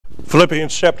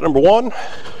Philippians chapter number 1. I'm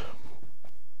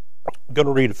going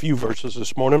to read a few verses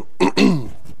this morning.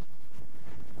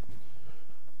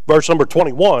 Verse number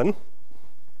 21.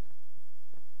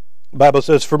 The Bible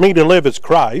says, "For me to live is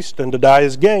Christ, and to die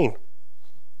is gain.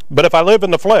 But if I live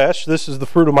in the flesh, this is the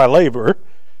fruit of my labor.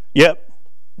 Yet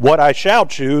what I shall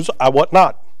choose, I wot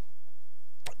not.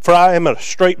 For I am in a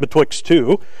strait betwixt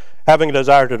two, having a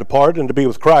desire to depart and to be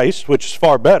with Christ, which is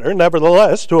far better.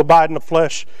 Nevertheless, to abide in the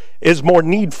flesh is more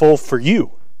needful for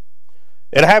you.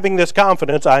 And having this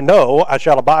confidence, I know I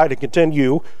shall abide and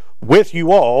continue with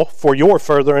you all for your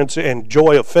furtherance and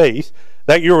joy of faith,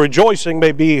 that your rejoicing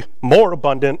may be more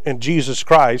abundant in Jesus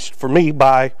Christ for me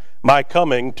by my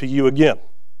coming to you again."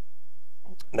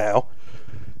 Now,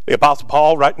 the Apostle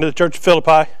Paul, writing to the church of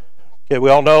Philippi, okay, we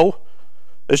all know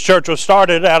this church was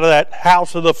started out of that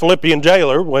house of the Philippian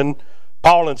jailer when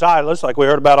Paul and Silas, like we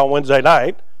heard about on Wednesday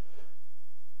night,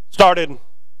 started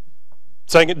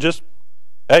singing just,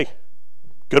 hey,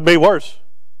 could be worse.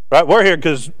 Right? We're here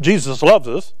because Jesus loves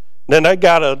us. And then they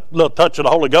got a little touch of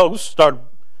the Holy Ghost, started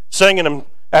singing them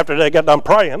after they got done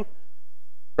praying.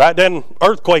 Right? Then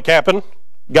earthquake happened.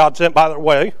 God sent by their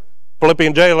way.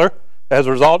 Philippian jailer, as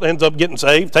a result, ends up getting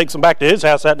saved, takes them back to his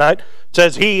house that night,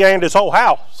 says he and his whole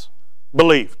house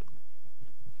believed.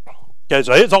 Okay,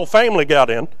 so his whole family got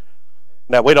in.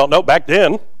 Now, we don't know back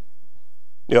then,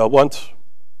 once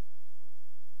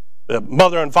the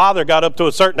mother and father got up to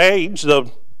a certain age,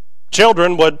 the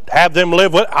children would have them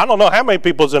live with, I don't know how many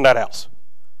people was in that house.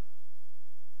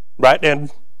 Right?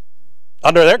 And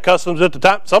under their customs at the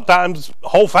time, sometimes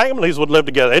whole families would live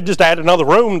together. They just add another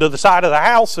room to the side of the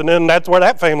house, and then that's where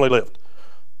that family lived.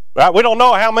 Right? We don't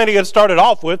know how many it started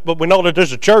off with, but we know that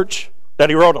there's a church that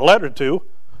he wrote a letter to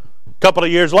a couple of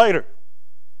years later.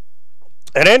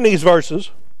 And in these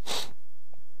verses,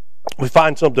 we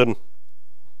find something.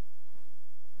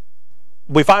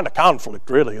 We find a conflict,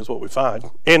 really, is what we find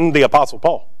in the Apostle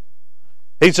Paul.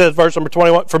 He says, verse number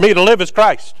 21, "For me to live is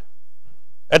Christ."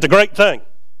 That's a great thing.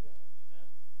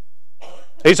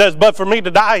 He says, "But for me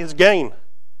to die is gain."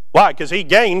 Why? Because he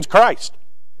gains Christ.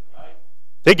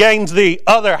 He gains the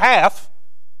other half.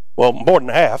 Well, more than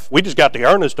half. We just got the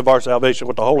earnest of our salvation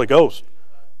with the Holy Ghost.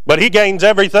 But he gains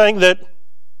everything that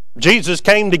Jesus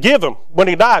came to give him when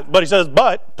he died. But he says,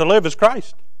 but to live is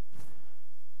Christ.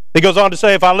 He goes on to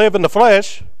say, "If I live in the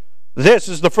flesh, this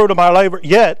is the fruit of my labor.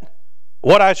 Yet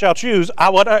what I shall choose,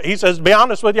 he says, to be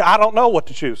honest with you, I don't know what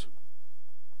to choose.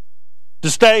 To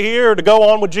stay here or to go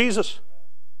on with Jesus."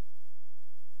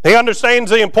 He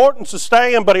understands the importance of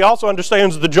staying, but he also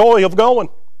understands the joy of going.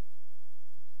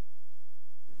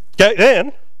 Okay,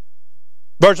 then,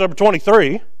 verse number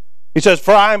 23, he says,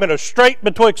 "For I am in a strait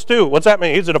betwixt two." What's that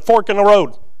mean? He's at a fork in the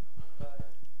road.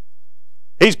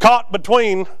 He's caught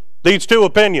between these two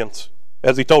opinions,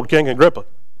 as he told King Agrippa.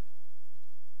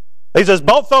 He says,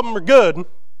 both of them are good,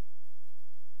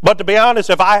 but to be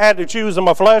honest, if I had to choose in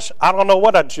my flesh, I don't know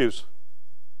what I'd choose.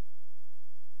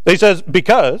 He says,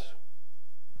 because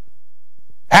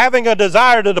having a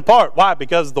desire to depart. Why?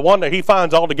 Because the one that he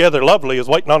finds altogether lovely is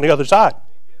waiting on the other side.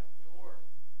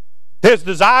 His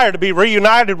desire to be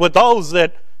reunited with those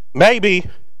that maybe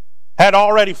had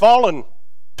already fallen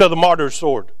to the martyr's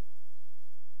sword.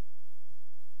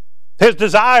 His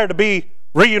desire to be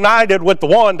reunited with the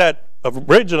one that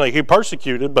originally he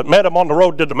persecuted but met him on the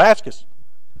road to Damascus.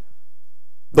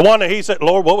 The one that he said,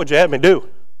 "Lord, what would you have me do?"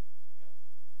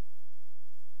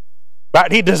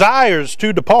 Right? He desires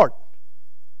to depart.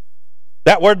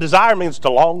 That word desire means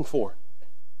to long for.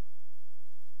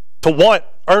 To want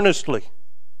earnestly.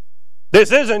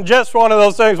 This isn't just one of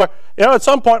those things where, at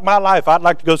some point in my life, I'd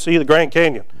like to go see the Grand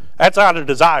Canyon. That's not a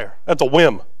desire. That's a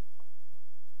whim.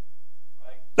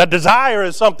 A desire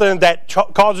is something that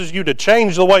causes you to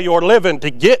change the way you're living to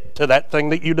get to that thing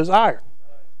that you desire.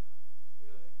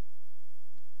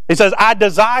 He says, I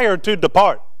desire to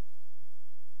depart.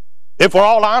 If we're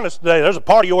all honest today, there's a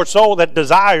part of your soul that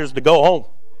desires to go home.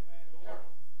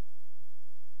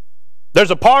 There's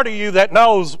a part of you that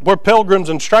knows we're pilgrims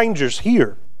and strangers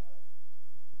here.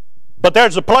 But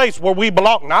there's a place where we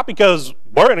belong, not because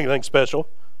we're anything special,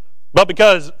 but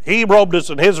because he robed us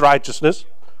in his righteousness.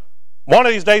 One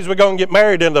of these days we're going to get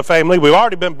married into the family. We've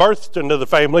already been birthed into the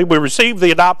family. We received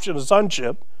the adoption of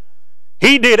sonship.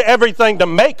 He did everything to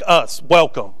make us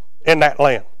welcome in that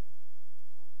land.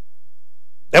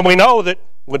 And we know that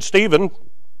when Stephen,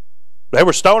 they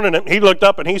were stoning him, he looked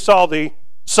up and he saw the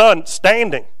son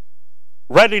standing,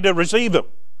 ready to receive him.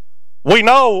 We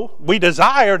know, we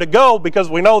desire to go because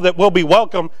we know that we'll be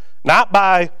welcomed not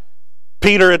by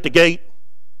Peter at the gate.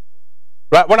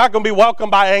 Right? We're not going to be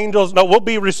welcomed by angels. No, we'll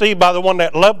be received by the one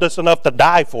that loved us enough to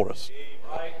die for us.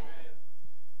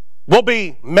 We'll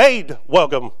be made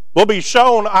welcome. We'll be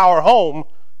shown our home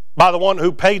by the one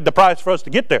who paid the price for us to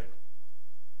get there.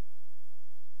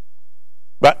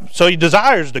 Right? So he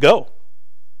desires to go.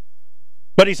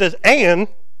 But he says, and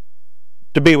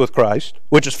to be with Christ,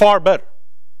 which is far better.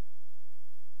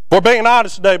 If we're being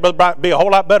honest today, Brother Brian, it'd be a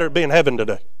whole lot better to be in heaven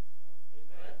today.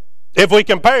 If we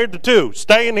compared the two,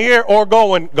 staying here or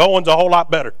going's a whole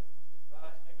lot better.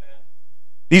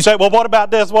 You say, well, what about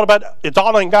this? What about that? It's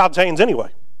all in God's hands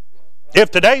anyway. If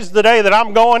today's the day that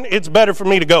I'm going, it's better for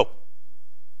me to go.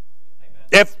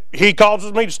 If he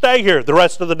causes me to stay here the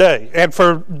rest of the day and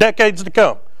for decades to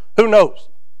come, who knows?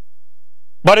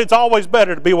 But it's always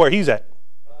better to be where he's at.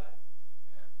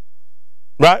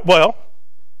 Right? Well,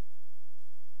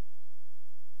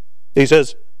 he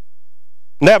says,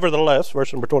 nevertheless,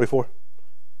 verse number 24,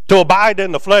 to abide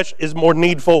in the flesh is more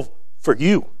needful for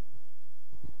you.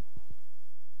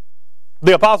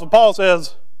 The Apostle Paul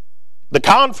says, the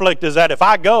conflict is that if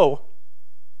I go,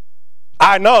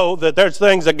 I know that there's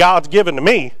things that God's given to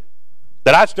me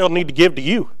that I still need to give to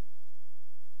you.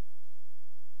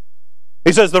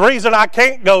 He says, the reason I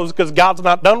can't go is because God's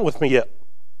not done with me yet.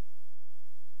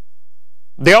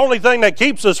 The only thing that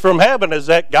keeps us from heaven is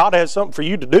that God has something for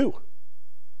you to do.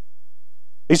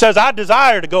 He says, I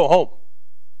desire to go home,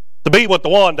 to be with the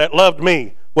one that loved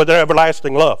me with an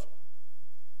everlasting love.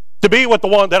 To be with the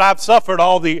one that I've suffered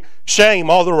all the shame,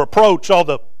 all the reproach, all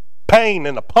the pain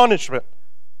and the punishment.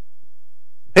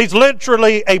 He's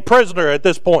literally a prisoner at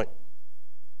this point.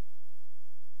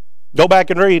 Go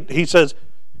back and read. He says,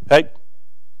 hey,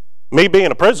 me being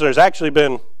a prisoner has actually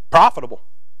been profitable.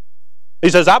 He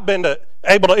says, I've been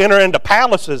able to enter into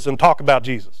palaces and talk about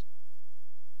Jesus.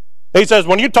 He says,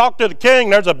 when you talk to the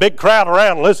king, there's a big crowd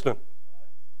around listening.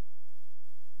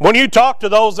 When you talk to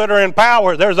those that are in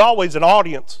power, there's always an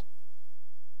audience.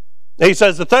 He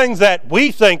says, the things that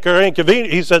we think are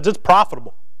inconvenient, he says, it's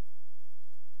profitable.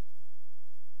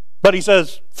 But he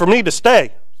says, for me to stay,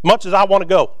 as much as I want to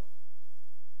go,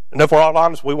 and if we're all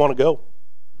honest, we want to go.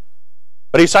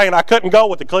 But he's saying, I couldn't go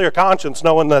with a clear conscience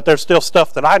knowing that there's still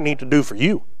stuff that I need to do for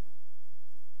you.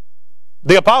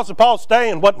 The Apostle Paul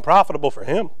staying wasn't profitable for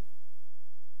him.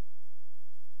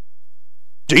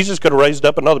 Jesus could have raised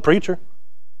up another preacher.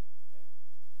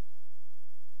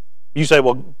 You say,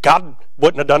 well, God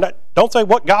wouldn't have done that. Don't say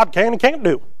what God can and can't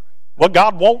do. What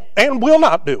God won't and will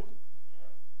not do.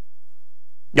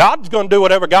 God's going to do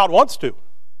whatever God wants to.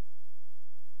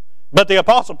 But the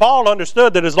Apostle Paul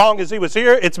understood that as long as he was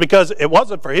here, it's because it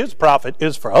wasn't for his profit,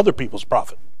 it's for other people's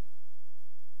profit.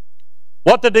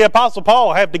 What did the Apostle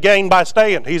Paul have to gain by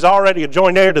staying? He's already a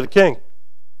joint heir to the king.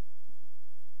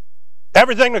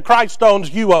 Everything that Christ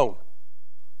owns, you own.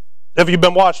 If you've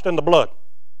been washed in the blood.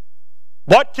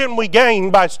 What can we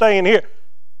gain by staying here?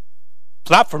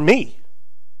 It's not for me.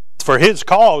 It's for his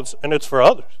cause and it's for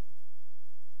others.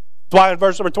 That's why in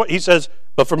verse number 20 he says,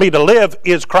 but for me to live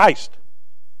is Christ.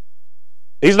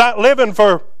 He's not living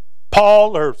for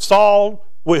Paul or Saul,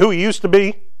 who he used to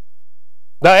be.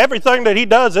 Now everything that he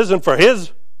does isn't for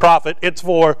his profit. It's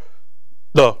for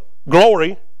the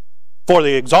glory, for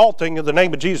the exalting of the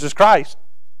name of Jesus Christ.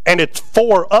 And it's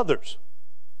for others.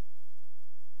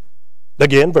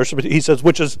 Again, he says,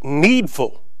 which is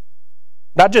needful.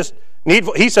 Not just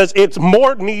needful. He says, it's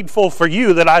more needful for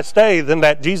you that I stay than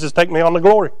that Jesus take me on the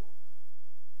glory.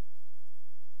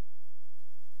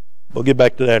 We'll get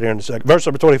back to that here in a second. Verse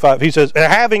number 25, he says,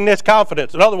 and having this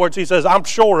confidence. In other words, he says, I'm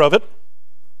sure of it.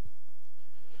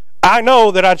 I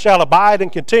know that I shall abide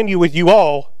and continue with you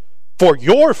all for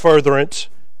your furtherance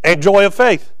and joy of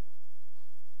faith.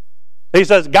 He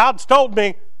says, God's told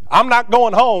me I'm not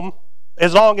going home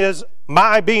as long as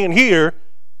my being here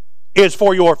is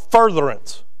for your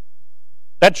furtherance.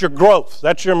 That's your growth.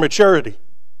 That's your maturity.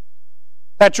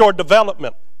 That's your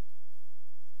development.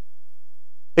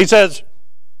 He says,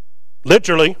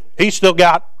 literally, he's still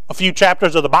got a few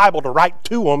chapters of the Bible to write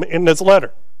to them in this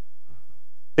letter.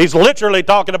 He's literally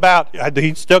talking about,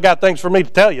 he's still got things for me to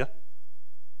tell you.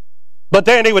 But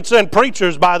then he would send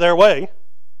preachers by their way.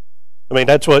 I mean,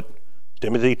 that's what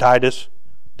Timothy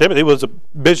was a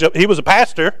bishop. He was a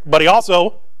pastor, but he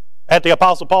also, at the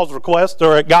Apostle Paul's request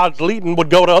or at God's leading, would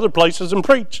go to other places and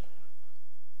preach.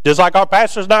 Just like our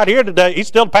pastor's not here today, he's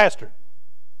still a pastor.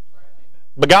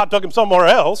 But God took him somewhere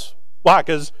else. Why?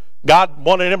 Because God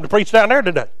wanted him to preach down there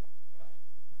today.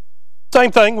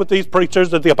 Same thing with these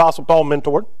preachers that the Apostle Paul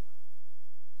mentored.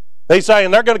 He's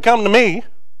saying they're going to come to me.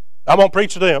 I'm going to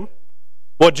preach to them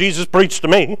what Jesus preached to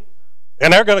me.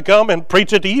 And they're going to come and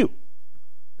preach it to you.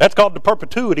 That's called the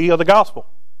perpetuity of the gospel.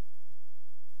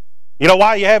 You know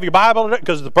why you have your Bible?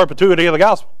 Because of the perpetuity of the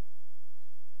gospel.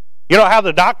 You know how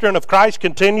the doctrine of Christ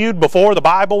continued before the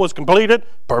Bible was completed?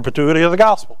 Perpetuity of the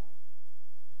gospel.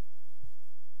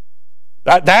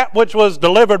 That which was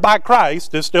delivered by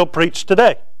Christ is still preached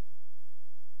today.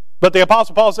 But the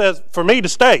Apostle Paul says, for me to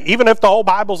stay, even if the whole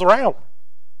Bible's around,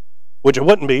 which it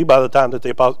wouldn't be by the time that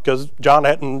the Apostle, because John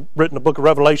hadn't written the book of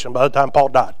Revelation by the time Paul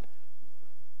died.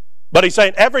 But he's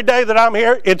saying, every day that I'm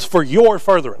here, it's for your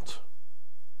furtherance.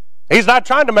 He's not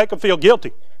trying to make them feel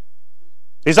guilty.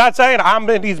 He's not saying, I'm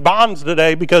in these bonds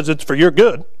today because it's for your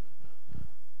good.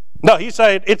 No, he's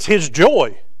saying it's his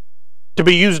joy to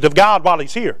be used of God while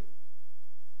he's here.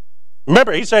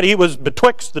 Remember, he said he was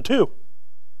betwixt the two.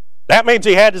 That means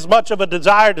he had as much of a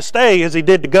desire to stay as he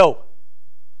did to go.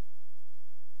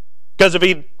 Because if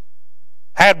he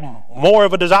had more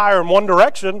of a desire in one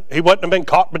direction, he wouldn't have been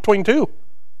caught between two.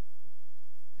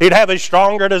 He'd have a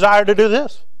stronger desire to do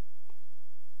this.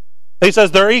 He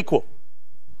says they're equal.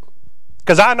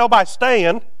 Because I know by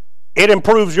staying, it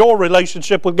improves your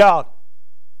relationship with God.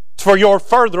 It's for your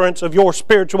furtherance of your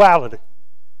spirituality.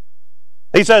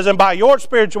 He says, and by your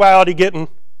spirituality getting,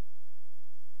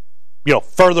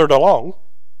 furthered along,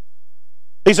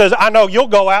 he says, I know you'll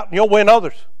go out and you'll win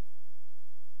others.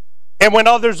 And when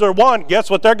others are won, guess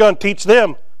what they're going to teach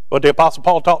them? What the Apostle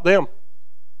Paul taught them.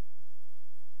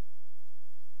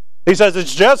 He says,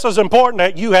 it's just as important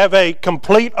that you have a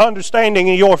complete understanding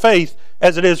in your faith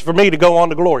as it is for me to go on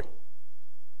to glory.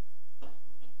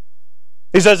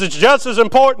 He says, it's just as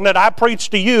important that I preach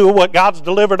to you what God's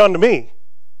delivered unto me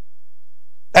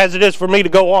as it is for me to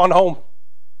go on home.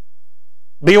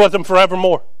 Be with him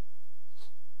forevermore.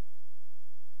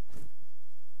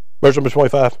 Verse number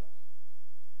 25.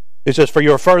 He says, for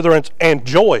your furtherance and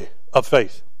joy of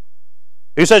faith.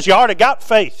 He says, you already got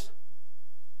faith.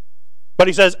 But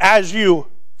he says, as you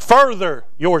further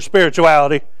your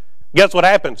spirituality, guess what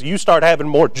happens? You start having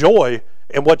more joy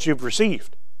in what you've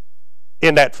received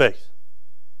in that faith.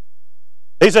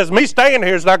 He says, me staying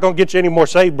here is not going to get you any more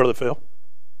saved, Brother Phil.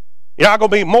 You're not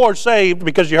going to be more saved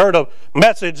because you heard a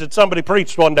message that somebody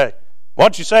preached one day.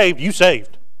 Once you're saved, you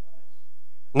saved.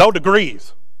 No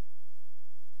degrees.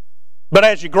 But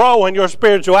as you grow in your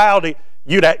spirituality,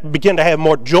 you begin to have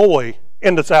more joy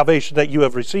in the salvation that you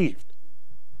have received.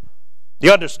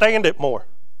 You understand it more.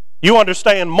 You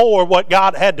understand more what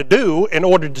God had to do in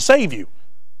order to save you.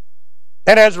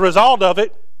 And as a result of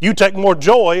it, you take more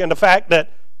joy in the fact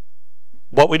that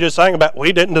what we just sang about,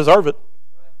 we didn't deserve it.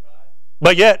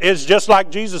 But yet, it's just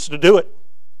like Jesus to do it.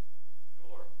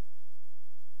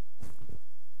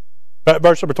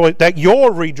 Verse number 20, that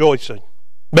your rejoicing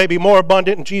may be more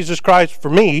abundant in Jesus Christ for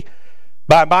me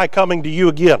by my coming to you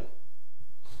again.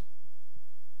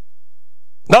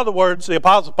 In other words, the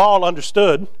Apostle Paul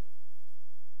understood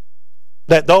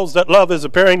that those that love his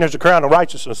appearing, there's a crown of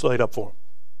righteousness laid up for them.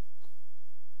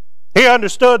 He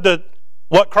understood that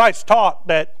what Christ taught,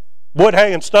 that wood,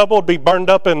 hay, and stubble would be burned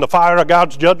up in the fire of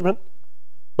God's judgment,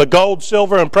 but gold,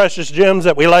 silver, and precious gems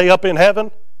that we lay up in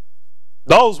heaven,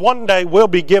 those one day will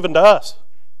be given to us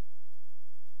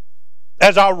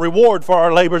as our reward for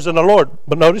our labors in the Lord.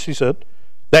 But notice he said,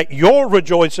 that your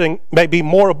rejoicing may be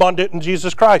more abundant in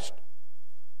Jesus Christ.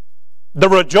 The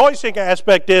rejoicing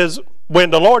aspect is when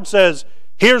the Lord says,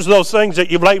 here's those things that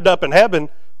you've laid up in heaven,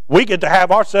 we get to have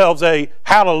ourselves a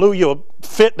hallelujah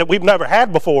fit that we've never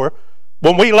had before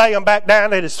when we lay them back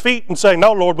down at his feet and say,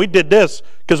 no, Lord, we did this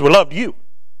because we loved you.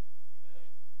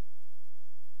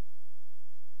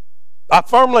 I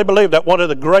firmly believe that one of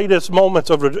the greatest moments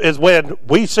is when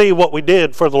we see what we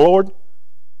did for the Lord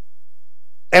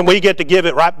and we get to give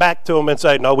it right back to him and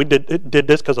say, no, we did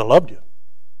this because I loved you.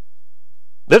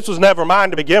 This was never mine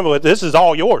to begin with. This is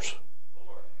all yours.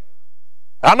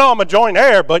 I know I'm a joint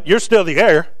heir, but you're still the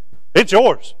heir. It's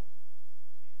yours.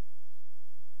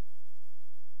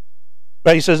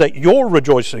 But he says that your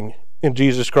rejoicing in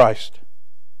Jesus Christ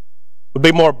would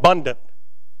be more abundant.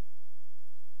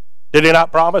 Did he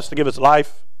not promise to give us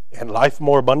life and life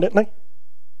more abundantly?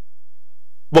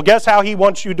 Well, guess how he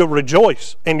wants you to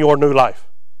rejoice in your new life?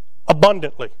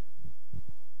 Abundantly.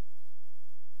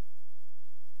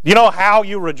 You know how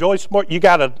you rejoice more? You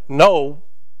got to know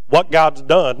what God's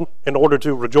done in order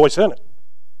to rejoice in it.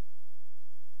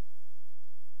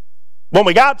 When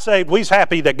we got saved, we was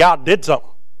happy that God did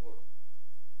something.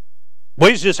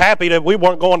 We was just happy that we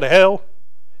weren't going to hell.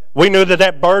 We knew that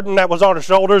that burden that was on our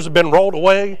shoulders had been rolled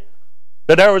away.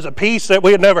 That there was a peace that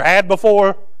we had never had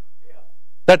before.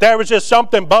 That there was just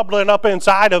something bubbling up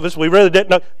inside of us. We really didn't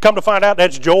know. Come to find out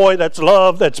that's joy, that's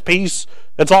love, that's peace,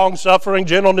 that's long-suffering,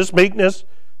 gentleness, meekness.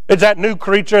 It's that new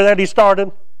creature that he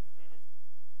started.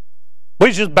 We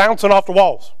was just bouncing off the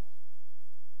walls.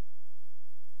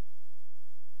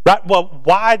 Right? Well,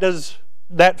 why does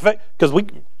that fact, because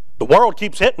the world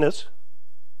keeps hitting us,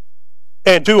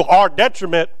 and to our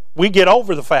detriment, we get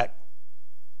over the fact.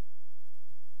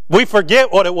 We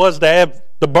forget what it was to have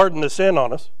the burden of sin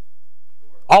on us.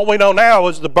 All we know now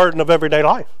is the burden of everyday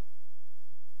life.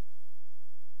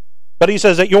 But he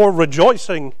says that your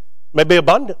rejoicing may be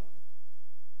abundant.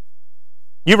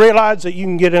 You realize that you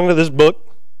can get into this book.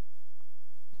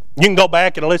 You can go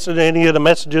back and listen to any of the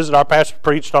messages that our pastor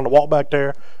preached on the wall back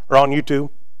there or on YouTube.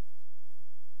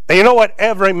 And you know what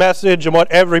every message and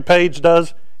what every page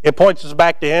does? It points us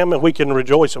back to him, and we can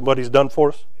rejoice in what he's done for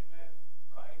us.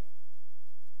 Right.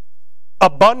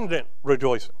 Abundant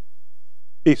rejoicing,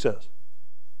 he says.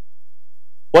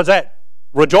 What's that?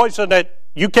 Rejoicing that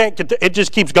you can't, it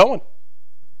just keeps going.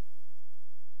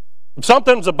 If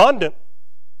something's abundant,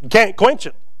 you can't quench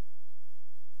it.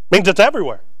 It means it's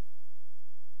everywhere.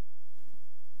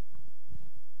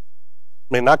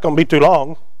 I mean, not going to be too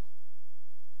long.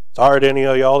 Sorry to any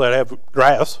of y'all that have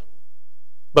grass.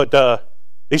 But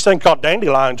these things called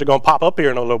dandelions are going to pop up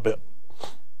here in a little bit.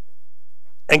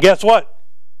 And guess what?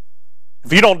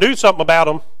 If you don't do something about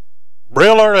them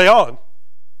real early on,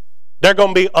 they're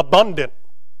going to be abundant.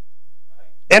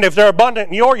 And if they're abundant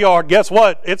in your yard, guess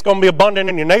what? It's going to be abundant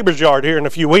in your neighbor's yard here in a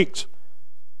few weeks.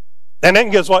 And then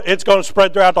guess what? It's going to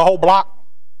spread throughout the whole block.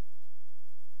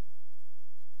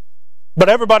 But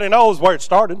everybody knows where it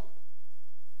started.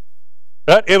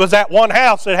 Right? It was that one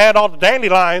house that had all the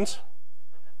dandelions.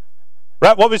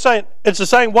 Right? What we're saying, it's the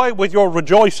same way with your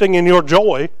rejoicing and your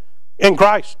joy in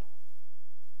Christ.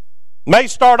 May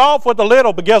start off with a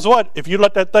little, but guess what? If you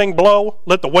let that thing blow,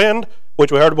 let the wind,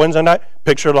 which we heard Wednesday night,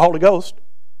 picture of the Holy Ghost.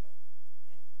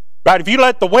 Right? If you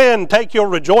let the wind take your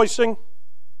rejoicing,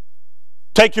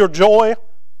 take your joy,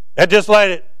 and just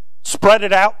let it spread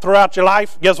it out throughout your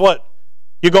life, guess what?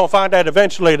 You're going to find that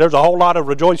eventually there's a whole lot of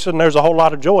rejoicing, there's a whole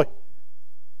lot of joy.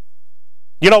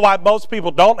 You know why most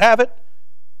people don't have it?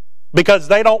 Because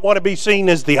they don't want to be seen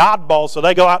as the oddball, so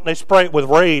they go out and they spray it with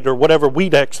Raid or whatever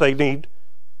Weedex they need.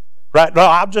 Right? No,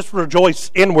 I'll just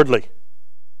rejoice inwardly.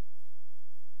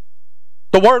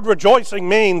 The word rejoicing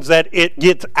means that it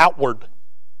gets outward.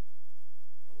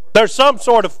 There's some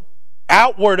sort of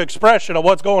outward expression of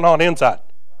what's going on inside.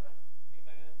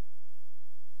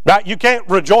 Right? You can't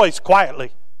rejoice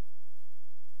quietly.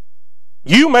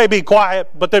 You may be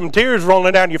quiet, but them tears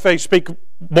rolling down your face speak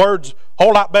words a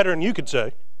whole lot better than you could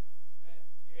say.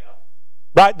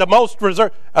 Right? The most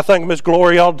reserved. I think of Miss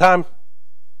Gloria all the time.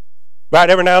 Right?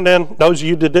 Every now and then, those of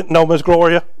you that didn't know Miss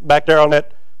Gloria, back there on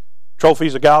that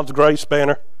Trophies of God's Grace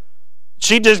banner,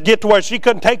 she'd just get to where she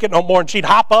couldn't take it no more, and she'd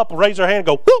hop up, raise her hand, and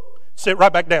go, whoop, sit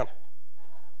right back down.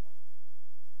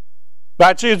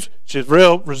 Right? She's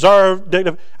real reserved.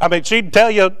 I mean, she'd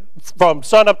tell you from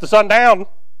sun up to sundown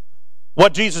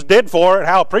what Jesus did for her and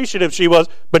how appreciative she was.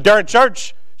 But during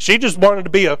church, she just wanted to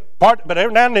be a part. But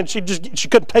every now and then, she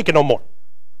couldn't take it no more.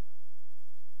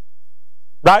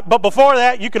 Right? But before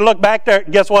that, you can look back there,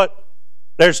 and guess what?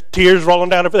 There's tears rolling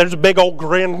down her face. There's a big old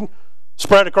grin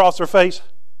spread across her face.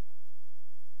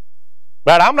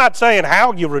 Right? I'm not saying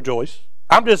how you rejoice.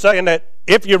 I'm just saying that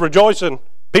if you're rejoicing,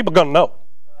 people are going to know.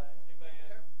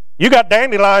 You got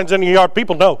dandelions in your yard,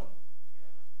 people know.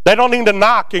 They don't need to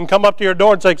knock and come up to your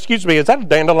door and say, excuse me, is that a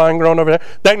dandelion growing over there?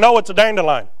 They know it's a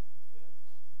dandelion.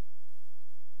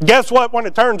 Guess what? When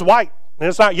it turns white and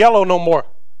it's not yellow no more,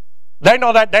 they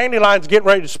know that dandelion's getting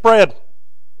ready to spread.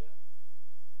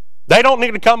 They don't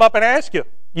need to come up and ask you,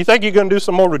 you think you're going to do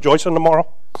some more rejoicing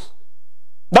tomorrow?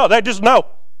 No, they just know.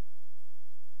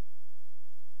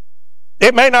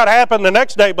 It may not happen the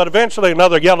next day, but eventually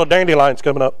another yellow dandelion's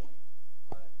coming up.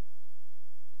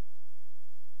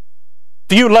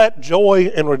 If you let joy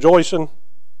and rejoicing,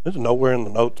 this is nowhere in the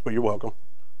notes, but you're welcome.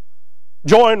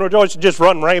 Joy and rejoicing just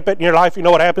run rampant in your life, you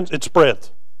know what happens? It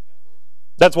spreads.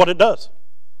 That's what it does.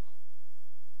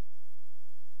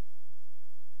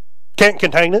 Can't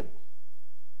contain it.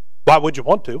 Why would you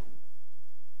want to?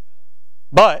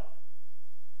 But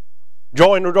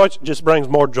joy and rejoicing just brings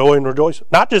more joy and rejoicing.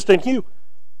 Not just in you.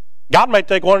 God may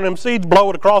take one of them seeds, blow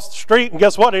it across the street, and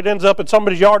guess what? It ends up in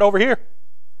somebody's yard over here.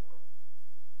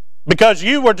 Because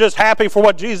you were just happy for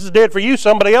what Jesus did for you,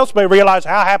 somebody else may realize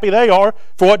how happy they are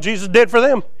for what Jesus did for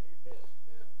them.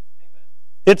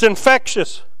 It's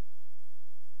infectious.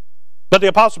 But the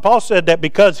Apostle Paul said that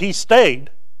because he stayed,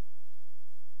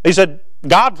 he said,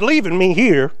 God's leaving me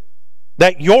here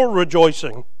that your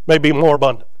rejoicing may be more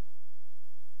abundant.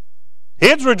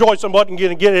 His rejoicing wasn't going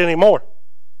to get it anymore.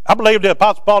 I believe the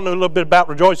Apostle Paul knew a little bit about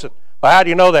rejoicing. Well, how do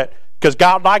you know that? Because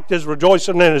God liked his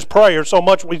rejoicing and his prayer so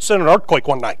much we sent an earthquake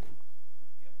one night.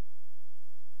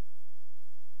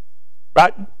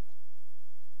 Right?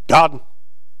 God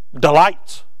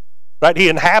delights, right? He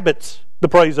inhabits the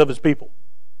praise of his people.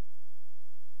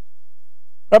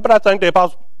 Right? But I think the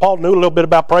Apostle Paul knew a little bit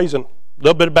about praising, a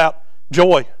little bit about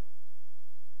joy.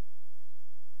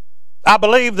 I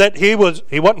believe that he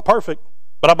wasn't perfect,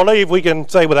 but I believe we can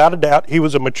say without a doubt he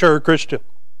was a mature Christian.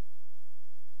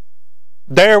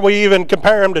 There we even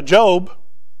compare him to Job.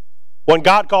 When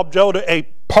God called Job a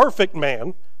perfect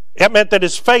man, it meant that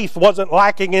his faith wasn't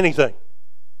lacking anything.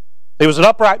 He was an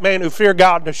upright man who feared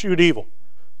God and eschewed evil.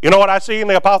 You know what I see in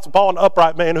the Apostle Paul? An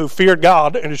upright man who feared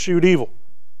God and eschewed evil.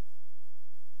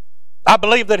 I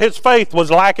believe that his faith was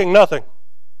lacking nothing.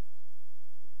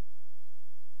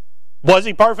 Was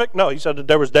he perfect? No. He said that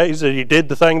there was days that he did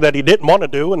the thing that he didn't want to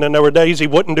do, and then there were days he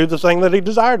wouldn't do the thing that he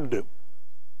desired to do.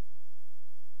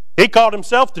 He called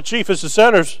himself the chiefest of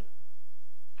sinners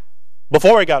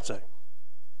before he got saved.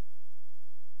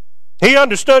 He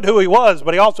understood who he was,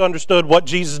 but he also understood what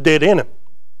Jesus did in him.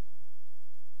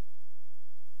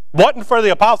 Wasn't for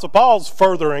the Apostle Paul's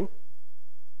furthering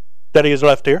that he has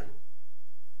left here.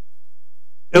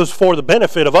 It was for the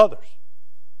benefit of others,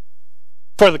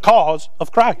 for the cause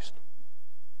of Christ.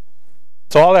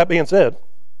 So all that being said,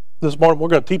 this morning we're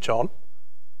going to teach on,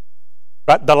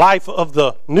 right, the life of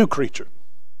the new creature.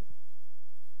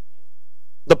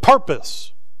 The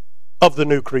purpose of the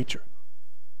new creature.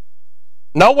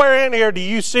 Nowhere in here do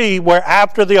you see where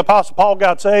after the Apostle Paul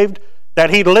got saved that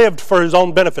he lived for his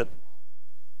own benefit.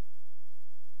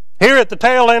 Here at the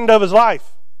tail end of his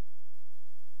life,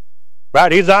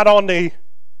 right, he's not on the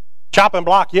chopping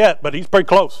block yet, but he's pretty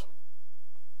close.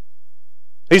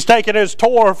 He's taking his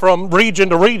tour from region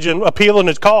to region, appealing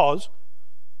his cause,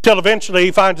 till eventually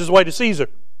he finds his way to Caesar.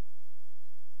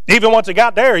 Even once he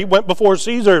got there, he went before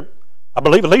Caesar, I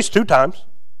believe, at least 2 times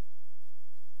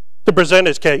to present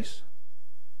his case.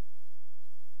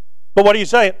 But what are you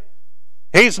saying?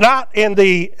 He's not in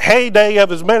the heyday of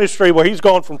his ministry where he's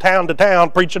going from town to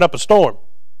town preaching up a storm.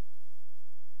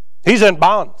 He's in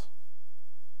bonds.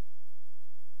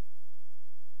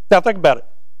 Now think about it.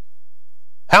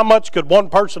 How much could one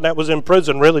person that was in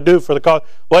prison really do for the cause?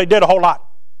 Well, he did a whole lot.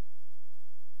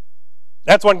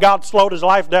 That's when God slowed his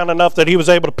life down enough that he was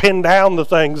able to pin down the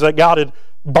things that God had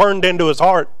burned into his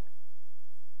heart.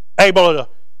 Able to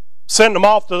send them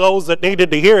off to those that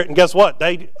needed to hear it. And guess what?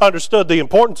 They understood the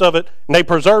importance of it, and they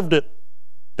preserved it.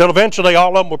 Till eventually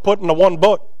all of them were put into one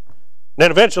book. And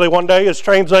then eventually one day it's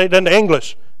translated into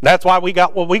English. And that's why we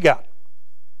got what we got.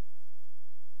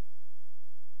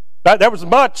 But there was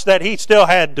much that he still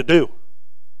had to do.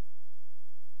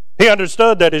 He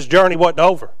understood that his journey wasn't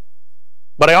over.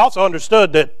 But he also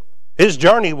understood that his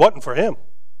journey wasn't for him.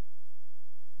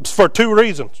 It's for 2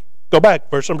 reasons. Go back,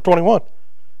 verse number 21.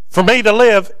 For me to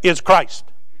live is Christ.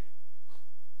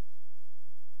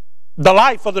 The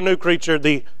life of the new creature,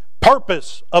 the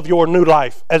purpose of your new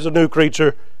life as a new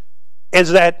creature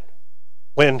is that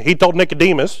when he told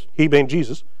Nicodemus, he being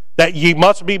Jesus, that ye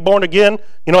must be born again,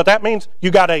 you know what that means? You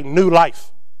got a new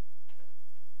life.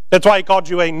 That's why he called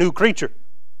you a new creature.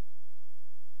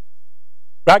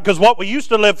 Right? Because what we used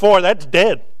to live for, that's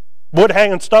dead. Wood,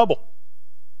 hay, and stubble.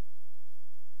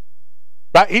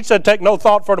 Right? He said, take no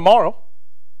thought for tomorrow.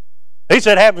 He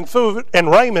said, having food and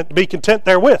raiment to be content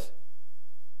therewith.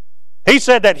 He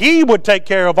said that he would take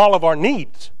care of all of our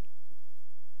needs.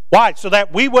 Why? So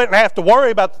that we wouldn't have to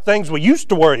worry about the things we used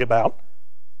to worry about.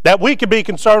 That we could be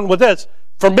concerned with this.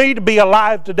 For me to be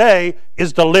alive today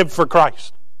is to live for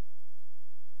Christ.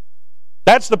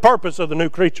 That's the purpose of the new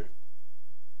creature.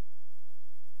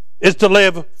 Is to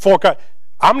live for Christ.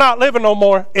 I'm not living no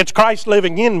more. It's Christ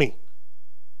living in me.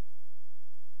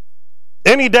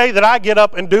 Any day that I get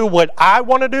up and do what I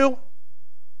want to do,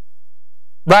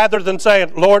 rather than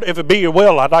saying, Lord, if it be your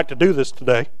will, I'd like to do this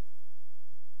today,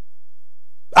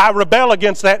 I rebel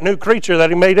against that new creature that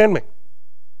he made in me.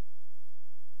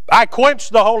 I quench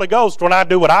the Holy Ghost when I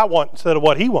do what I want instead of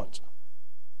what he wants.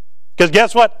 Because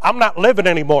guess what? I'm not living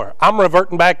anymore. I'm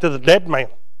reverting back to the dead man.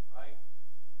 Right.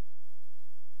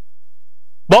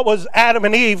 What was Adam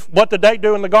and Eve? What did they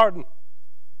do in the garden?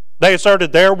 They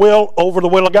asserted their will over the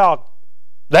will of God.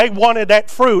 They wanted that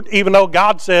fruit, even though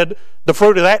God said the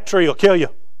fruit of that tree will kill you.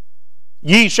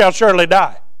 Ye shall surely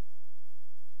die.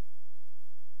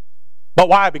 But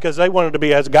why? Because they wanted to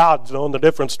be as gods, knowing the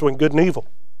difference between good and evil.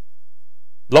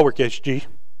 Lowercase g.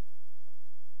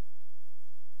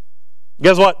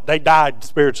 Guess what? They died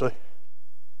spiritually.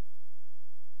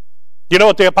 You know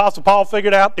what the Apostle Paul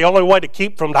figured out? The only way to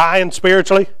keep from dying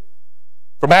spiritually,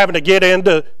 from having to get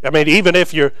into, even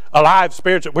if you're alive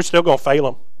spiritually, we're still going to fail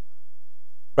them.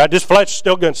 Right? This flesh is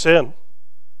still going to sin.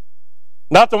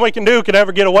 Nothing we can do can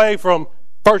ever get away from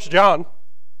 1 John.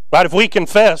 Right? If we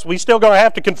confess, we still going to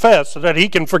have to confess so that he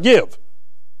can forgive.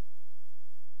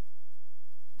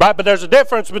 Right? But there's a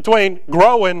difference between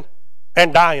growing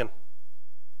and dying.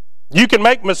 You can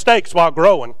make mistakes while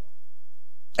growing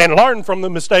and learn from the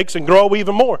mistakes and grow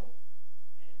even more.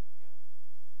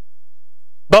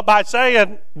 But by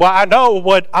saying, well, I know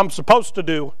what I'm supposed to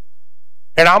do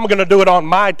and I'm going to do it on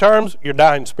my terms, you're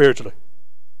dying spiritually.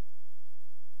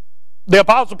 The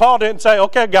Apostle Paul didn't say,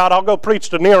 okay, God, I'll go preach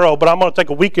to Nero, but I'm going to take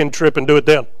a weekend trip and do it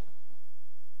then.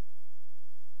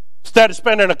 Instead of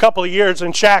spending a couple of years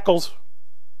in shackles,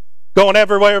 going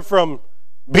everywhere from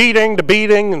beating to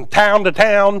beating and town to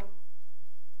town,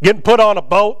 getting put on a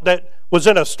boat that was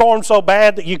in a storm so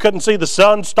bad that you couldn't see the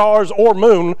sun, stars, or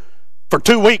moon for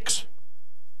 2 weeks.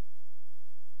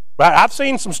 Right? I've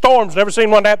seen some storms, never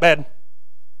seen one that bad.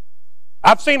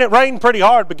 I've seen it rain pretty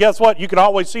hard, but guess what? You could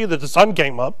always see that the sun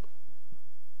came up.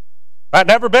 I've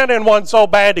never been in one so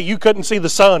bad that you couldn't see the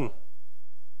sun.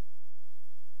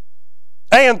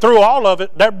 And through all of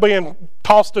it, they're being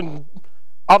tossed in.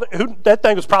 That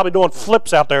thing was probably doing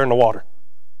flips out there in the water.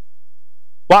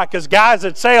 Why? Because guys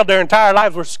that sailed their entire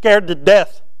lives were scared to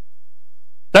death.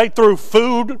 They threw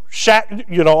food,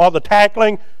 all the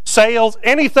tackling, sails,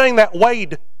 anything that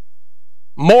weighed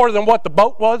more than what the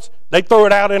boat was, they threw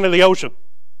it out into the ocean,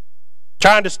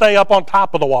 trying to stay up on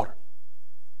top of the water.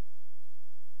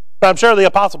 But I'm sure the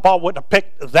Apostle Paul wouldn't have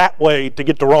picked that way to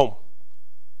get to Rome.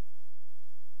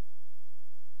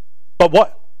 But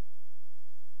what?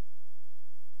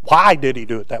 Why did he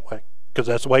do it that way? Because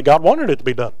that's the way God wanted it to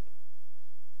be done.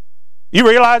 You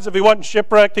realize if he wasn't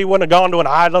shipwrecked, he wouldn't have gone to an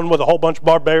island with a whole bunch of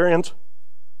barbarians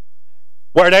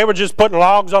where they were just putting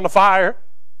logs on the fire,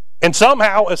 and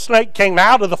somehow a snake came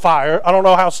out of the fire. I don't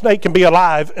know how a snake can be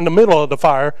alive in the middle of the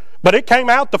fire, but it came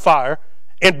out the fire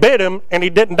and bit him, and he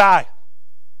didn't die.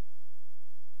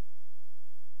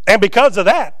 And because of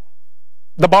that,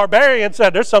 the barbarians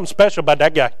said, there's something special about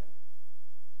that guy.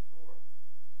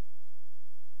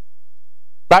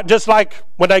 Right, just like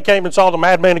when they came and saw the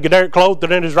madman in Gadara clothed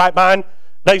and in his right mind,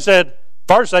 they said,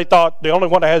 first they thought the only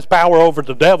one that has power over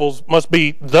the devils must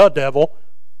be the devil.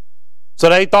 So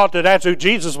they thought that that's who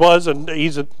Jesus was, and he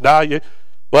said,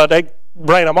 well, they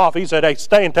ran him off. He said, hey,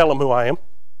 stay and tell him who I am.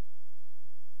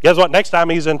 Guess what? Next time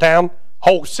he's in town,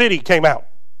 whole city came out.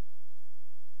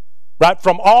 Right,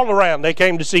 from all around, they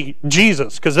came to see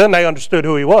Jesus, because then they understood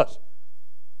who he was.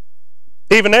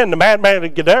 Even then, the madman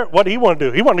in Gadara, what did he want to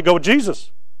do? He wanted to go with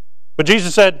Jesus. But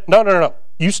Jesus said, no,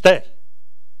 you stay.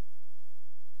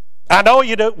 I know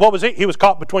you do. What was he? He was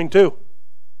caught between two.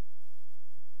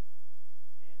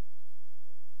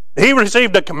 He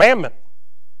received a commandment.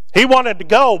 He wanted to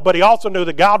go, but he also knew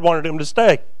that God wanted him to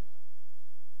stay.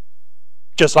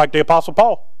 Just like the Apostle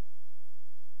Paul.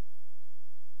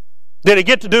 Did he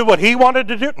get to do what he wanted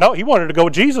to do? No, he wanted to go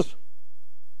with Jesus.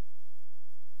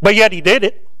 But yet he did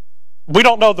it. We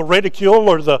don't know the ridicule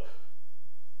or the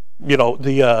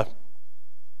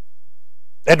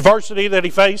adversity that he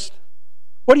faced.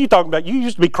 What are you talking about? You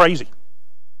used to be crazy.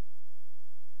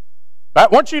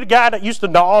 Right? Weren't you the guy that used to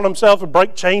gnaw on himself and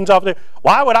break chains off there?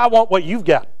 Why would I want what you've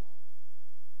got?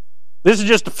 This is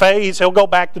just a phase. He'll go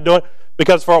back to doing it.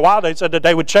 Because for a while they said that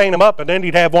they would chain him up and then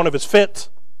he'd have one of his fits.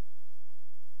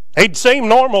 He'd seem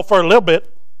normal for a little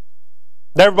bit.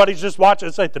 Everybody's just watching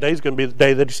and say, today's going to be the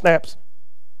day that he snaps.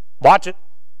 Watch it.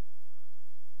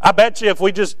 I bet you if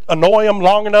we just annoy him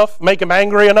long enough, make him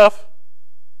angry enough,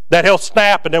 that he'll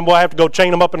snap and then we'll have to go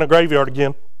chain him up in the graveyard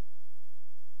again.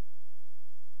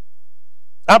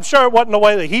 I'm sure it wasn't the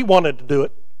way that he wanted to do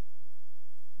it.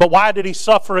 But why did he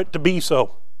suffer it to be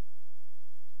so?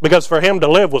 Because for him to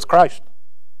live was Christ.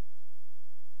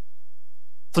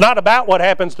 It's not about what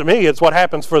happens to me, it's what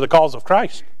happens for the cause of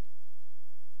Christ.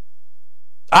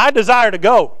 I desire to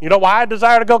go. You know why I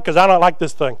desire to go? Because I don't like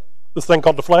this thing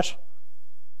called the flesh.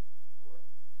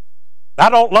 I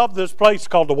don't love this place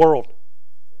called the world.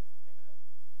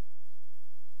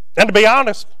 And to be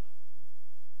honest,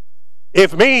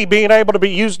 if me being able to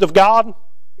be used of God,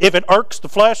 if it irks the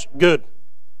flesh, good.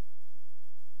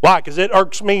 Why? Because it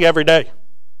irks me every day.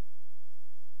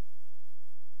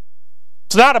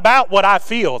 It's not about what I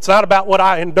feel. It's not about what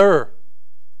I endure.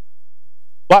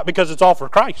 Why? Because it's all for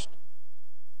Christ.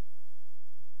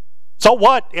 So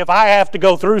what if I have to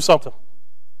go through something?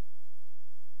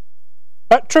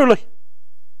 But truly.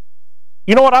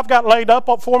 You know what I've got laid up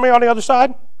for me on the other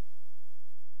side?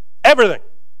 Everything.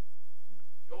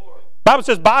 The Bible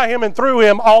says, by him and through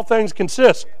him all things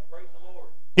consist.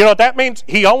 You know what that means?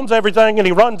 He owns everything and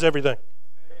he runs everything.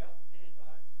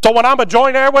 So when I'm a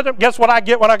joint heir with him, guess what I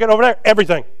get when I get over there?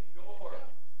 Everything.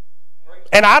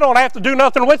 And I don't have to do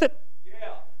nothing with it.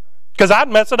 Because I'd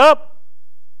mess it up.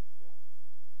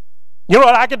 You know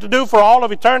what I get to do for all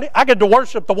of eternity? I get to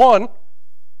worship the one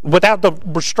without the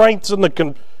restraints and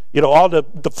all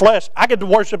the flesh. I get to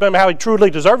worship him how he truly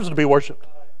deserves to be worshiped.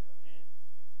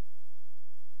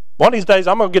 One of these days,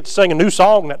 I'm going to get to sing a new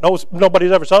song that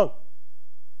nobody's ever sung.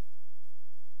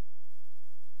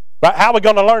 Right? How are we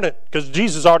going to learn it? Because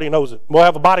Jesus already knows it. We'll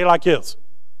have a body like his.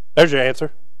 There's your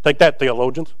answer. Take that,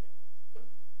 theologians.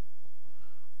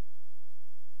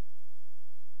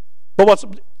 But what's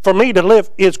for me to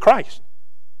live is Christ.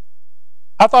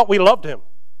 I thought we loved him.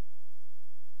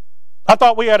 I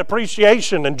thought we had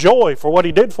appreciation and joy for what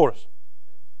he did for us.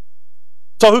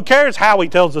 So who cares how he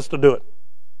tells us to do it?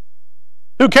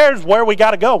 Who cares where we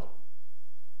got to go?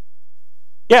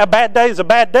 Yeah, a bad day is a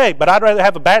bad day, but I'd rather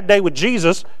have a bad day with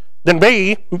Jesus than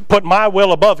me put my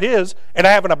will above his and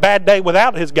having a bad day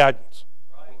without his guidance.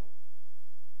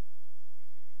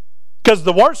 Because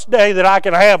the worst day that I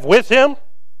can have with him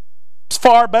is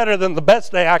far better than the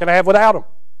best day I can have without him.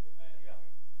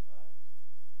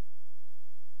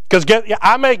 Because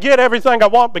I may get everything I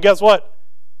want, but guess what?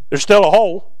 There's still a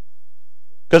hole.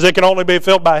 Because it can only be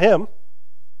filled by him.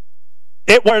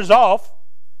 It wears off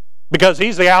because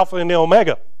he's the Alpha and the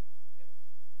Omega.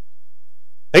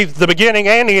 He's the beginning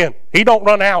and the end. He don't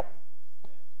run out.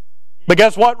 But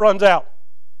guess what runs out?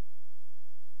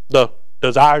 The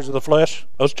desires of the flesh.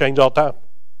 Those change all the time.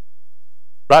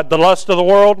 Right? The lust of the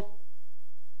world.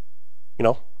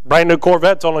 Brand new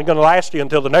Corvette's only going to last you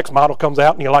until the next model comes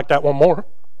out and you like that one more.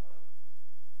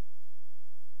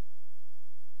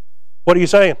 What are you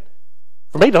saying?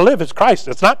 For me to live is Christ.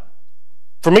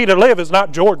 For me to live is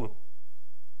not Jordan.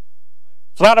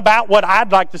 It's not about what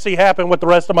I'd like to see happen with the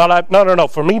rest of my life. No.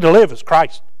 For me to live is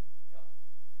Christ.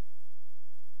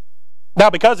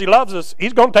 Now, because he loves us,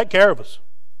 he's going to take care of us.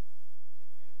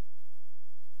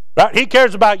 Right? He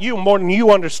cares about you more than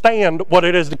you understand what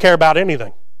it is to care about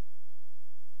anything.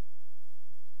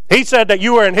 He said that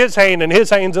you are in his hand and his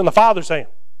hand's in the Father's hand.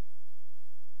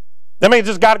 That means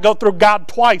it's got to go through God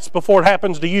twice before it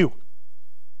happens to you.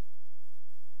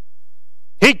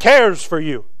 He cares for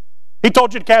you. He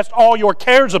told you to cast all your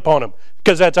cares upon him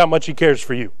because that's how much he cares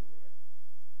for you.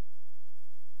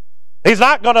 He's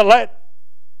not going to let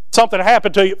something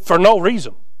happen to you for no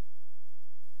reason.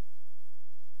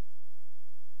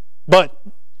 But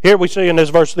here we see in this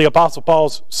verse the Apostle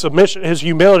Paul's submission, his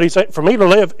humility, saying, for me to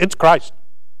live, it's Christ.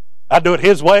 I do it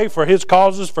his way, for his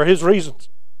causes, for his reasons.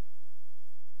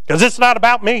 Because it's not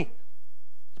about me.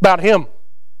 It's about him.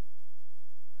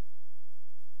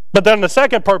 But then the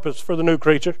second purpose for the new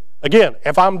creature, again,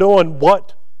 if I'm doing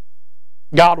what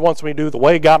God wants me to do, the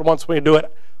way God wants me to do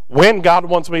it, when God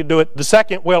wants me to do it, the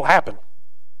second will happen.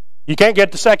 You can't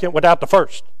get the second without the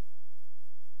first.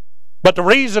 But the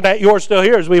reason that you're still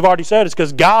here, as we've already said, is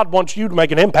because God wants you to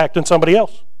make an impact on somebody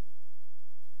else.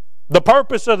 The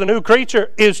purpose of the new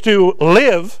creature is to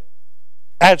live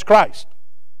as Christ.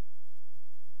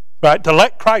 Right? To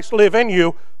let Christ live in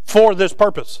you for this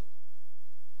purpose.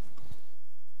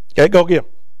 Okay, go again.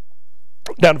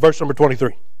 Down to verse number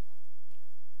 23.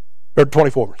 Or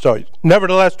 24, sorry.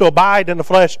 Nevertheless, to abide in the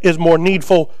flesh is more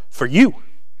needful for you.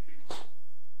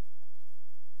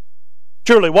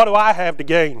 Surely, what do I have to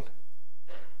gain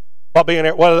while being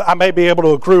here? Well, I may be able to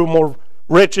accrue more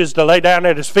riches to lay down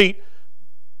at his feet,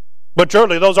 but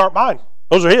surely those aren't mine.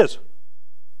 Those are his.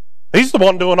 He's the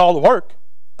one doing all the work.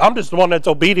 I'm just the one that's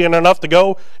obedient enough to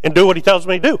go and do what he tells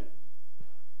me to do.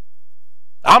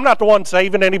 I'm not the one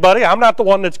saving anybody. I'm not the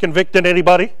one that's convicting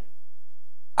anybody.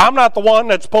 I'm not the one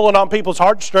that's pulling on people's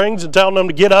heartstrings and telling them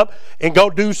to get up and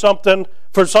go do something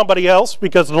for somebody else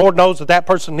because the Lord knows that that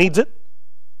person needs it.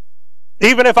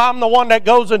 Even if I'm the one that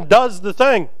goes and does the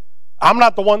thing, I'm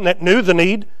not the one that knew the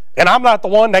need, and I'm not the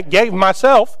one that gave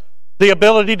myself the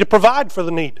ability to provide for the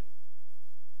need.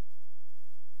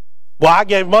 Well, I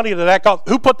gave money to that cause.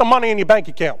 Who put the money in your bank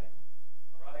account?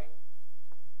 Right.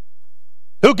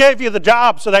 Who gave you the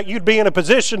job so that you'd be in a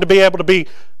position to be able to be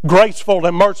graceful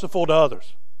and merciful to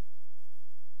others?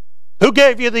 Who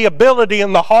gave you the ability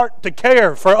and the heart to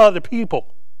care for other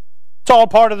people? It's all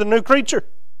part of the new creature.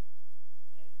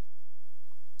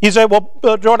 You say, well,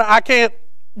 Jordan, I can't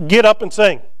get up and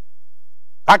sing.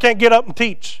 I can't get up and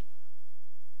teach.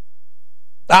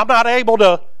 I'm not able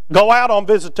to go out on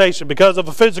visitation because of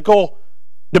a physical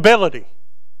debility.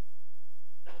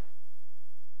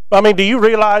 I mean, do you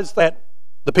realize that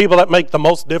the people that make the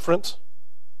most difference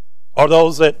are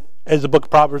those that, as the book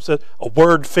of Proverbs says, a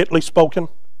word fitly spoken,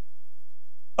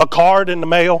 a card in the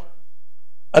mail,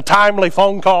 a timely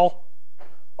phone call,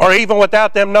 or even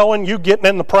without them knowing, you getting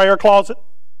in the prayer closet,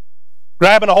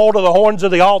 grabbing a hold of the horns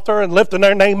of the altar and lifting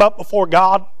their name up before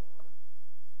God.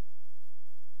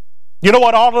 You know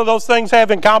what all of those things have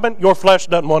in common? Your flesh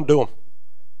doesn't want to do them.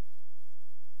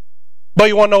 But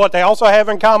you want to know what they also have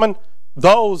in common?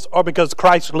 Those are because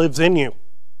Christ lives in you.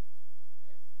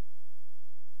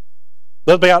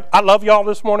 Let's be honest, I love y'all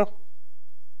this morning.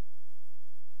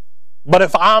 But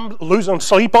if I'm losing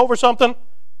sleep over something,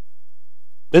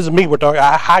 this is me we're talking.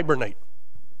 I hibernate.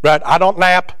 Right? I don't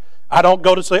nap. I don't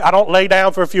go to sleep. I don't lay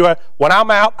down for a few hours. When I'm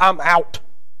out, I'm out.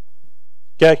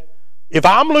 Okay? If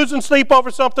I'm losing sleep over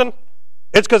something,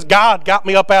 it's because God got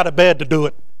me up out of bed to do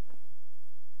it.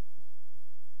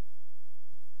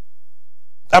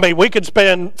 I mean, we could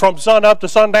spend from sun up to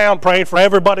sundown praying for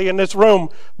everybody in this room,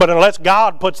 but unless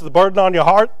God puts the burden on your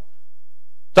heart,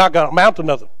 it's not going to amount to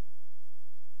nothing.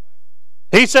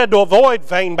 He said to avoid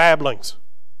vain babblings.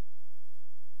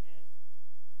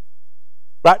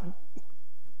 Right?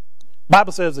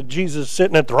 Bible says that Jesus is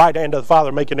sitting at the right hand of the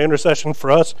Father making intercession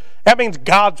for us. That means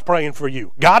God's praying for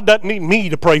you. God doesn't need me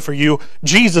to pray for you.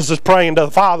 Jesus is praying to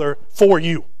the Father for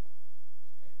you.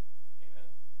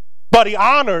 But he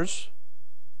honors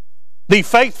the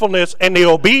faithfulness and the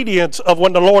obedience of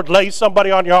when the Lord lays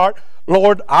somebody on your heart.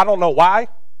 Lord, I don't know why.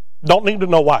 Don't need to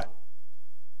know why.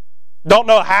 Don't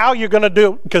know how you're going to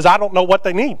do it because I don't know what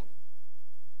they need.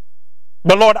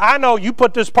 But Lord, I know you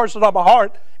put this person on my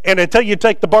heart, and until you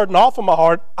take the burden off of my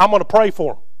heart, I'm going to pray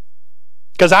for them.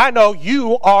 Because I know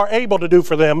you are able to do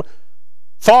for them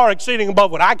far exceeding above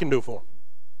what I can do for them.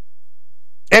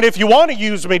 And if you want to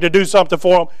use me to do something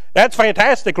for them, that's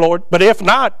fantastic, Lord. But if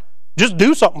not, just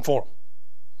do something for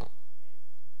them.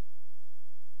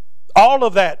 All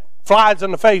of that flies in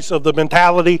the face of the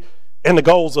mentality and the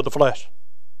goals of the flesh.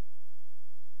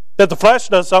 That the flesh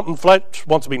does something, the flesh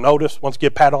wants to be noticed, wants to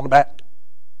get a pat on the back.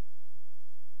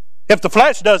 If the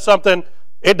flesh does something,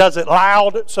 it does it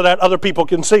loud so that other people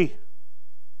can see.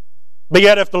 But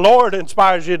yet if the Lord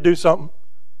inspires you to do something,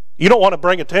 you don't want to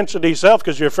bring attention to yourself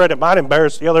because you're afraid it might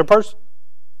embarrass the other person.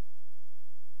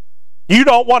 You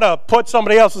don't want to put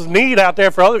somebody else's need out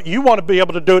there for others. You want to be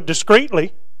able to do it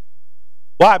discreetly.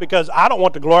 Why? Because I don't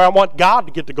want the glory. I want God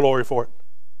to get the glory for it.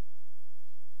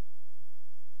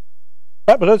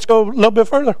 Right, but let's go a little bit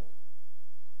further.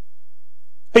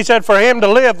 He said for him to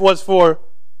live was for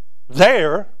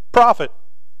their profit.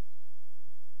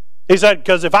 He said,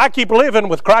 because if I keep living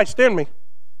with Christ in me,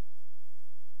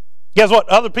 guess what?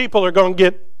 Other people are going to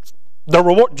get the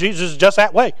reward. Jesus is just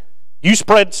that way. You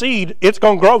spread seed, it's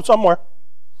going to grow somewhere.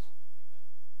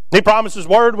 He promised his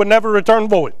word would never return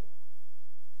void.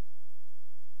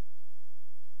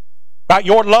 Right?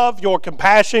 Your love, your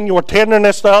compassion, your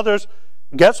tenderness to others,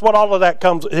 guess what all of that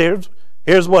comes?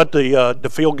 Here's what the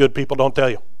feel-good people don't tell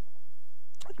you.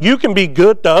 You can be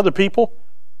good to other people,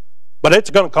 but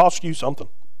it's going to cost you something.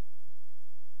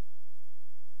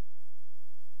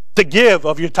 To give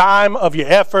of your time, of your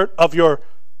effort, of your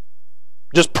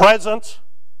just presence,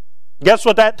 guess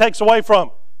what that takes away from?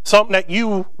 Something that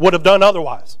you would have done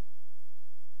otherwise.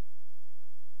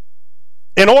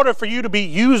 In order for you to be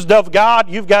used of God,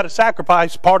 you've got to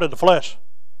sacrifice part of the flesh.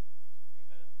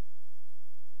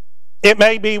 It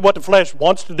may be what the flesh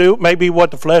wants to do. It may be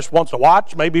what the flesh wants to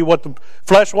watch. It may be what the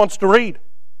flesh wants to read.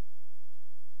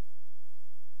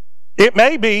 It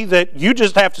may be that you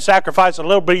just have to sacrifice a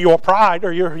little bit of your pride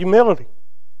or your humility.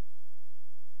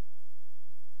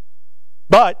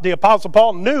 But the Apostle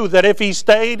Paul knew that if he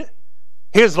stayed,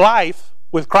 his life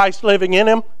with Christ living in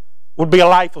him would be a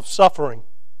life of suffering.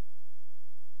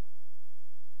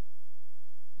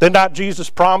 Did not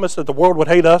Jesus promise that the world would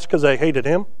hate us because they hated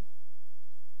him?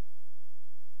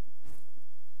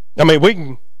 I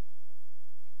mean,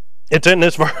 it's in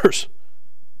this verse.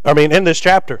 I mean, in this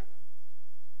chapter.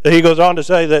 He goes on to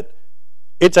say that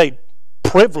it's a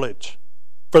privilege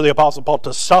for the Apostle Paul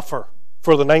to suffer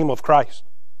for the name of Christ.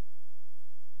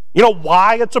 You know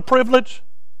why it's a privilege?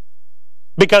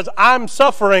 Because I'm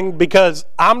suffering because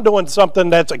I'm doing something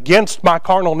that's against my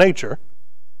carnal nature,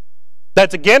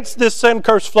 that's against this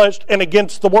sin-cursed flesh and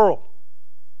against the world.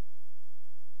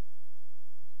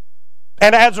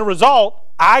 And as a result,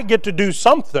 I get to do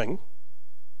something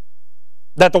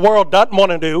that the world doesn't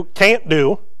want to do, can't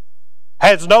do,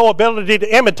 has no ability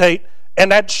to imitate,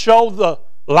 and that's show the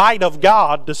light of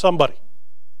God to somebody.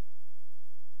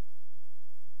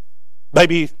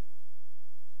 Maybe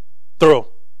through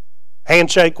a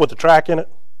handshake with a track in it.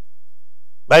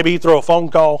 Maybe through a phone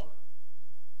call.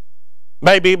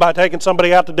 Maybe by taking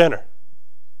somebody out to dinner.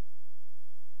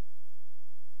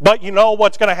 But you know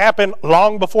what's going to happen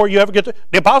long before you ever get to...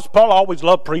 The Apostle Paul always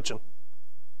loved preaching.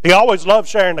 He always loved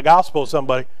sharing the gospel with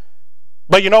somebody.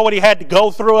 But you know what he had to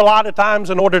go through a lot of times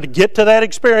in order to get to that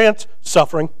experience?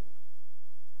 Suffering.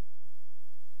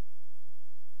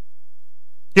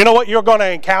 You know what you're going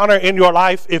to encounter in your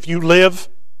life if you live,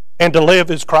 and to live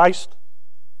is Christ?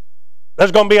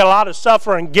 There's going to be a lot of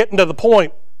suffering getting to the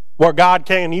point where God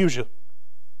can use you.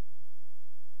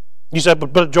 You said,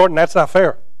 but Brother Jordan, that's not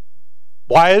fair.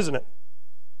 Why isn't it?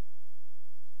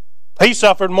 He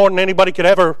suffered more than anybody could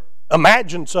ever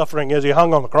imagine suffering as he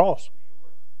hung on the cross.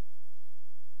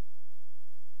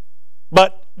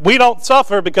 But we don't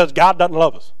suffer because God doesn't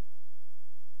love us.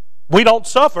 We don't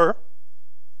suffer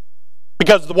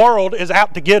because the world is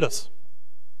out to get us.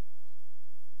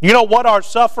 You know what our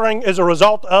suffering is a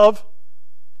result of?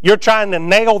 You're trying to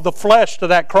nail the flesh to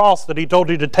that cross that he told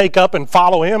you to take up and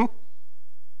follow him.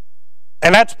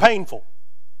 And that's painful.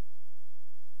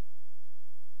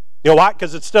 You know why?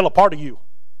 Because it's still a part of you.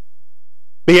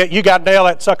 But yet you got to nail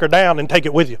that sucker down and take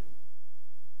it with you.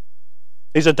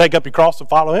 He said, take up your cross and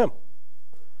follow him.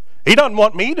 He doesn't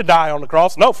want me to die on the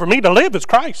cross. No, for me to live is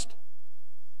Christ.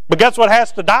 But guess what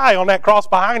has to die on that cross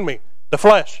behind me? The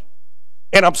flesh.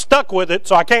 And I'm stuck with it,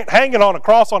 so I can't hang it on a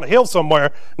cross on a hill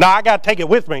somewhere. Now I got to take it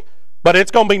with me. But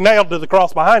it's going to be nailed to the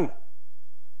cross behind me.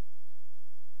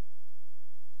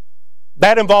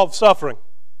 That involves suffering.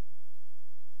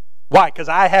 Why? Because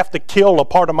I have to kill a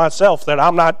part of myself that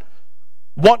I'm not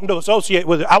wanting to associate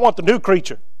with it. I want the new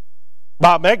creature.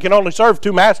 My man can only serve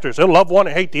two masters. He'll love one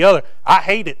and hate the other. I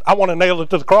hate it. I want to nail it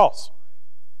to the cross.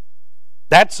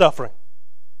 That's suffering.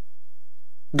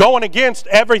 Going against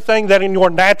everything that in your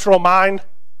natural mind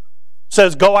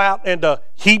says go out and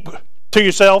heap to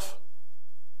yourself,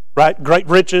 right? Great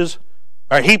riches,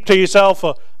 or heap to yourself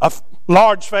a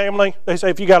large family. They say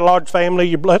if you got a large family,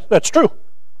 you're blessed. That's true.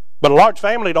 But a large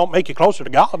family don't make you closer to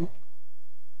God.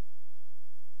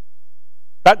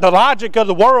 Right? The logic of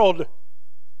the world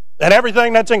and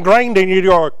everything that's ingrained in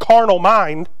your carnal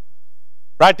mind,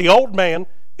 right? The old man,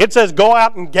 it says go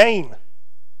out and gain.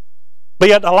 But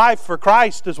yet the life for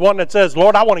Christ is one that says,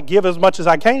 Lord, I want to give as much as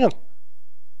I can.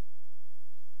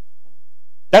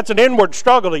 That's an inward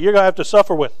struggle that you're going to have to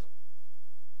suffer with.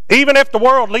 Even if the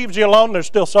world leaves you alone, there's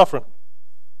still suffering.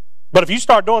 But if you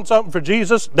start doing something for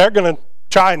Jesus, they're going to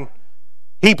try and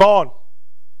heap on.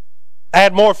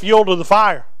 Add more fuel to the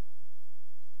fire.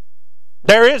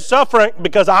 There is suffering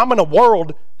because I'm in a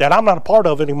world that I'm not a part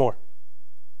of anymore.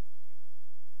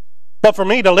 But for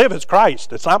me to live is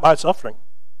Christ. It's not my suffering.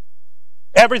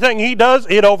 Everything he does,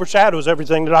 it overshadows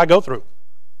everything that I go through.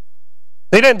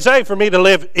 He didn't say for me to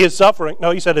live is suffering.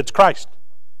 No, he said it's Christ.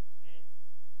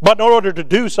 But in order to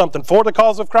do something for the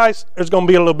cause of Christ, there's going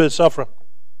to be a little bit of suffering.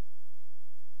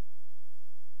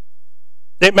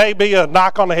 It may be a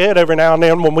knock on the head every now and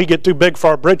then when we get too big for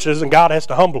our britches and God has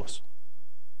to humble us.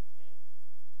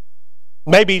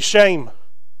 Maybe shame,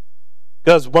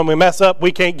 because when we mess up,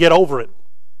 we can't get over it.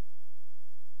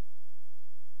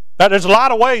 Now, there's a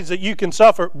lot of ways that you can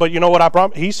suffer, but you know what I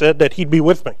promise? He said that he'd be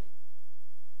with me.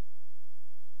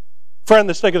 Friend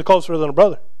that sticketh closer than a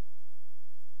brother.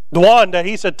 The one that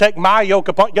he said, take my yoke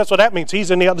upon. Guess what that means?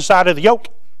 He's on the other side of the yoke.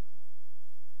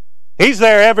 He's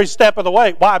there every step of the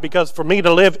way. Why? Because for me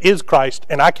to live is Christ,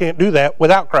 and I can't do that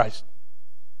without Christ.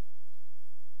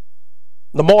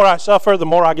 The more I suffer, the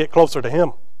more I get closer to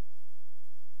him.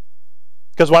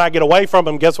 Because when I get away from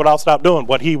him, guess what I'll stop doing?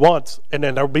 What he wants, and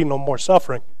then there'll be no more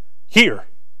suffering here.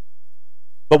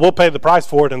 But we'll pay the price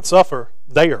for it and suffer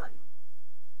there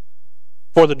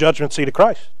for the judgment seat of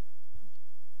Christ.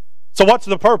 So what's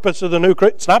the purpose of the new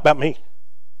creation? It's not about me.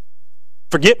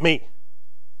 Forget me.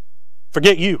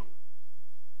 Forget you.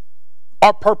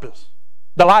 Our purpose,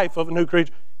 the life of a new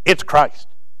creature, it's Christ.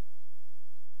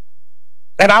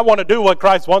 And I want to do what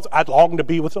Christ wants. I long to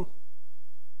be with him.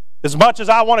 As much as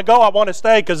I want to go, I want to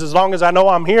stay, because as long as I know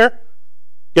I'm here,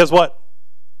 guess what?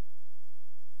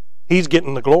 He's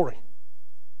getting the glory.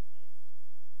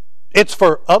 It's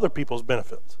for other people's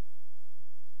benefits.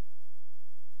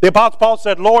 The Apostle Paul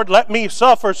said, Lord, let me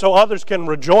suffer so others can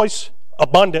rejoice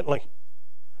abundantly,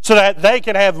 so that they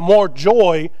can have more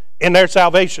joy in their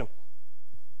salvation.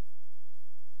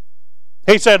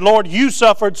 He said, Lord, you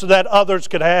suffered so that others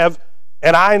could have.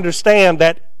 And I understand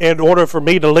that in order for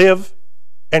me to live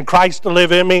and Christ to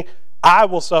live in me, I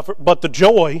will suffer. But the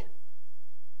joy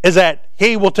is that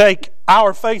he will take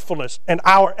our faithfulness and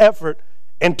our effort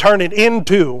and turn it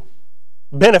into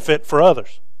benefit for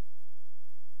others.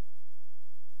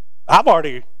 I've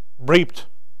already reaped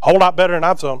a whole lot better than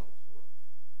I've sown.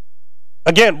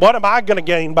 Again, what am I going to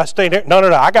gain by staying here? No,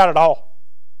 I got it all.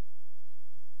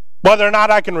 Whether or not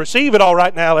I can receive it all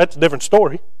right now, that's a different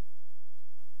story.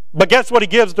 But guess what he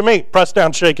gives to me? Pressed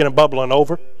down, shaking, and bubbling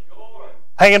over.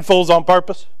 Handfuls on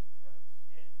purpose.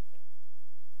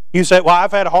 You say, well,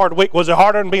 I've had a hard week. Was it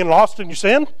harder than being lost in your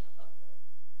sin?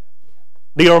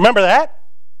 Do you remember that?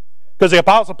 Because the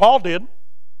Apostle Paul did.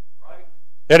 Right.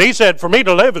 And he said, for me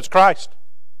to live is Christ.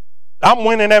 I'm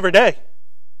winning every day.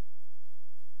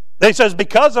 And he says,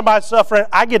 because of my suffering,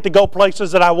 I get to go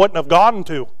places that I wouldn't have gone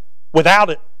to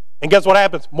without it. And guess what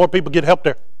happens? More people get help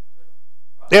there.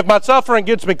 If my suffering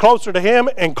gets me closer to him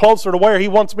and closer to where he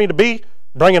wants me to be,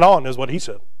 bring it on, is what he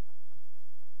said.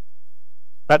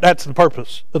 That's the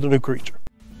purpose of the new creature.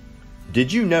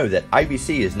 Did you know that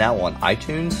IBC is now on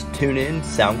iTunes, TuneIn,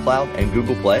 SoundCloud, and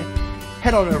Google Play?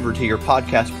 Head on over to your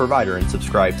podcast provider and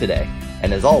subscribe today.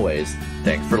 And as always,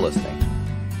 thanks for listening.